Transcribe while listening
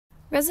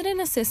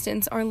Resident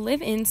assistants are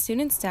live-in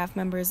student staff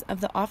members of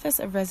the Office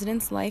of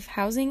Residence Life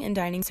Housing and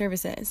Dining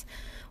Services.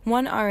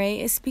 One RA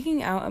is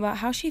speaking out about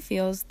how she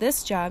feels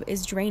this job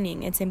is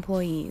draining its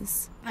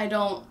employees. I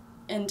don't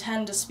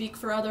intend to speak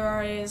for other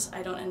RAs,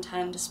 I don't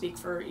intend to speak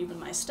for even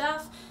my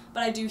staff,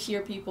 but I do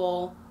hear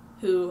people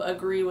who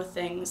agree with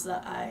things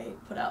that I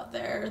put out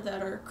there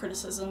that are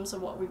criticisms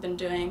of what we've been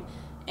doing,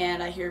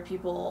 and I hear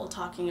people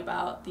talking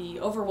about the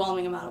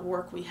overwhelming amount of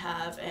work we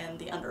have and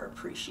the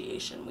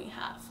underappreciation we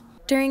have.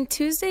 During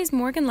Tuesday's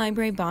Morgan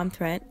Library bomb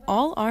threat,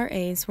 all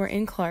RAs were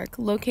in Clark,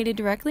 located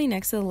directly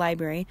next to the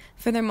library,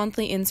 for their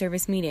monthly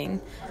in-service meeting.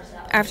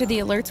 After the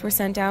alerts were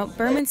sent out,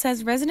 Berman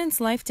says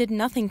Residence Life did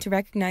nothing to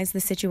recognize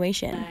the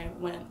situation. I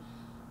went,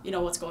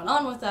 what's going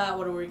on with that?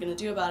 What are we going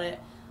to do about it?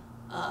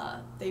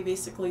 They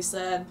basically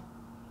said,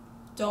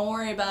 don't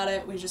worry about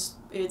it.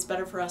 It's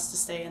better for us to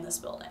stay in this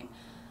building.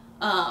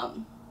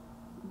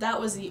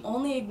 That was the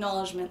only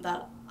acknowledgement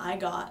that I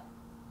got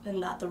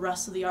and that the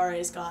rest of the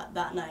RAs got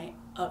that night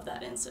of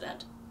that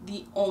incident.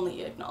 The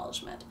only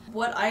acknowledgement.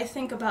 What I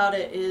think about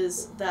it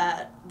is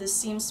that this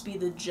seems to be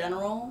the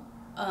general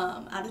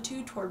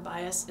attitude toward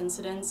bias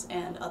incidents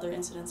and other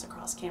incidents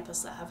across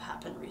campus that have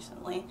happened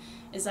recently,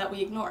 is that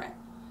we ignore it.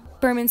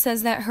 Berman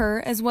says that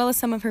her, as well as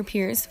some of her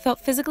peers, felt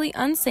physically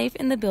unsafe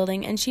in the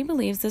building, and she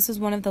believes this was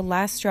one of the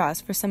last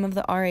straws for some of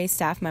the RA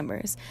staff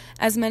members,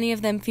 as many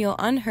of them feel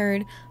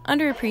unheard,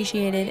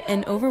 underappreciated,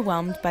 and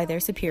overwhelmed by their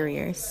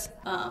superiors.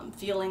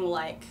 Feeling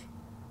like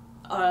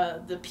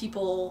the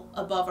people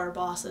above our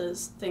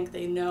bosses think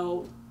they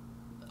know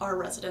our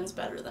residents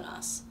better than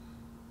us.